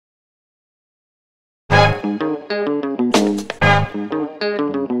I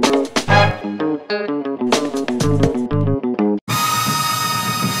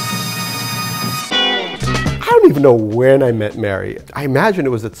don't even know when I met Mary. I imagine it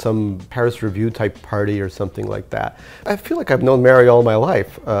was at some Paris Review type party or something like that. I feel like I've known Mary all my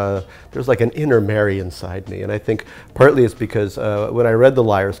life. There's like an inner Mary inside me, and I think partly it's because when I read The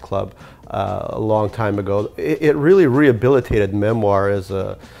Liars Club a long time ago, it really rehabilitated memoir as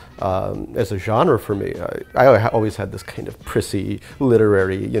a genre for me. I always had this kind of prissy,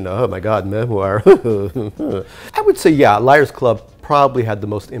 literary, you know, oh my God, memoir. I would say, yeah, Liars Club probably had the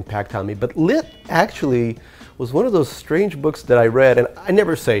most impact on me, but Lit actually was one of those strange books that I read, and I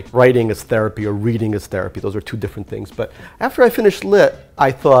never say writing is therapy or reading is therapy, those are two different things, but after I finished Lit,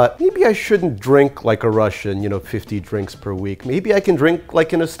 I thought, maybe I shouldn't drink like a Russian, you know, 50 drinks per week. Maybe I can drink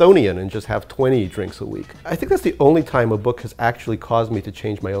like an Estonian and just have 20 drinks a week. I think that's the only time a book has actually caused me to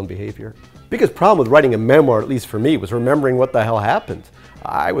change my own behavior. Biggest problem with writing a memoir, at least for me, was remembering what the hell happened.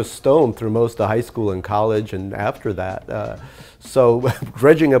 I was stoned through most of high school and college and after that. So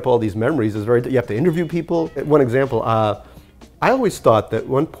dredging up all these memories is you have to interview people. One example, I always thought that at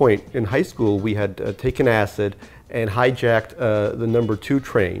one point in high school we had taken acid and hijacked the number 2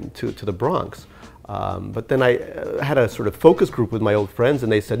 train to the Bronx. But then I had a sort of focus group with my old friends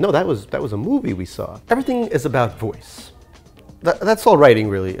and they said, no, that was a movie we saw. Everything is about voice. That's all writing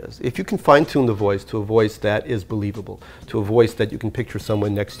really is. If you can fine-tune the voice to a voice that is believable, to a voice that you can picture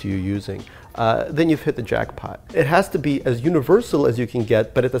someone next to you using, then you've hit the jackpot. It has to be as universal as you can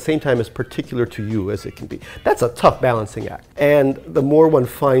get, but at the same time as particular to you as it can be. That's a tough balancing act. And the more one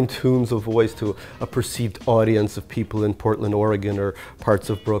fine-tunes a voice to a perceived audience of people in Portland, Oregon, or parts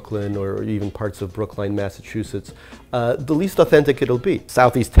of Brooklyn, or even parts of Brookline, Massachusetts, the least authentic it'll be.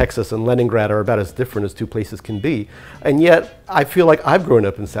 Southeast Texas and Leningrad are about as different as two places can be, and yet I feel like I've grown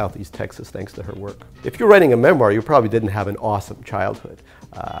up in Southeast Texas thanks to her work. If you're writing a memoir, you probably didn't have an awesome childhood.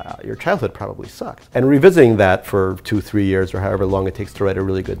 Your childhood probably sucked. And revisiting that for 2-3 years or however long it takes to write a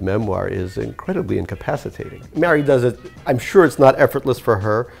really good memoir is incredibly incapacitating. Mary does it, I'm sure it's not effortless for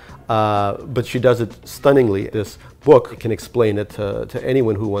her, but she does it stunningly. This book can explain it to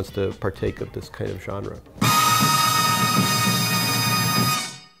anyone who wants to partake of this kind of genre.